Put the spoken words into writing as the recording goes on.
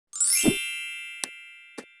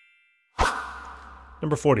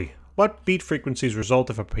Number 40. What beat frequencies result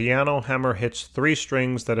if a piano hammer hits 3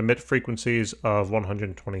 strings that emit frequencies of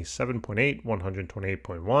 127.8,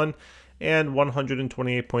 128.1, and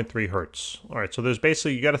 128.3 hertz? All right, so there's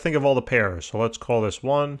basically, you got to think of all the pairs. So let's call this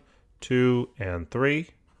 1, 2, and 3.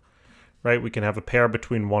 Right, we can have a pair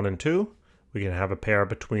between 1 and 2. We can have a pair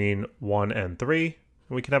between 1 and 3.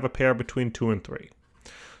 And we can have a pair between 2 and 3.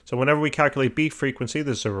 So whenever we calculate beat frequency,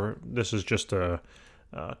 this is just a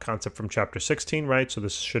concept from chapter 16, right? So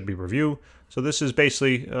this should be review. So this is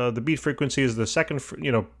basically the beat frequency is the second,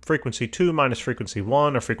 frequency 2 minus frequency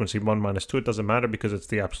 1, or frequency 1 minus 2. It doesn't matter because it's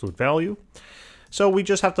the absolute value. So we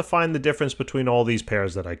just have to find the difference between all these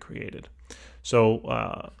pairs that I created.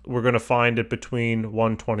 So we're going to find it between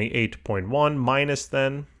 128.1 minus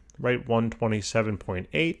then, right,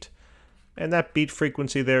 127.8. And that beat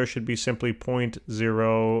frequency there should be simply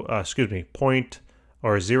 0.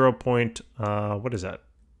 What is that?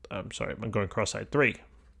 I'm sorry, I'm going cross-eyed. 3,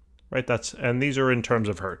 right? And these are in terms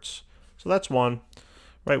of hertz. So that's 1,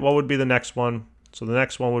 right? What would be the next one? So the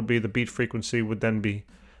next one would be the beat frequency would then be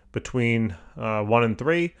between 1 and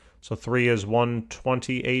 3. So 3 is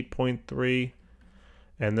 128.3,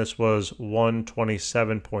 and this was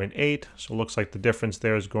 127.8. So it looks like the difference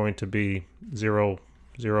there is going to be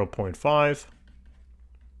 0.5.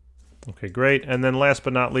 Okay, great. And then last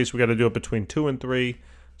but not least, we got to do it between 2 and 3.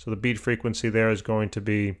 So the beat frequency there is going to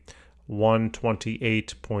be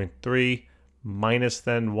 128.3 minus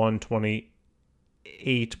then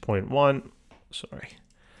 128.1. Sorry,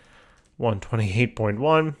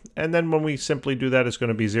 128.1. And then when we simply do that, it's going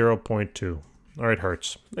to be 0.2. All right,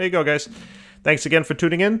 hertz. There you go, guys. Thanks again for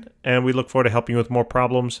tuning in, and we look forward to helping you with more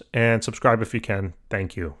problems. And subscribe if you can.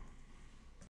 Thank you.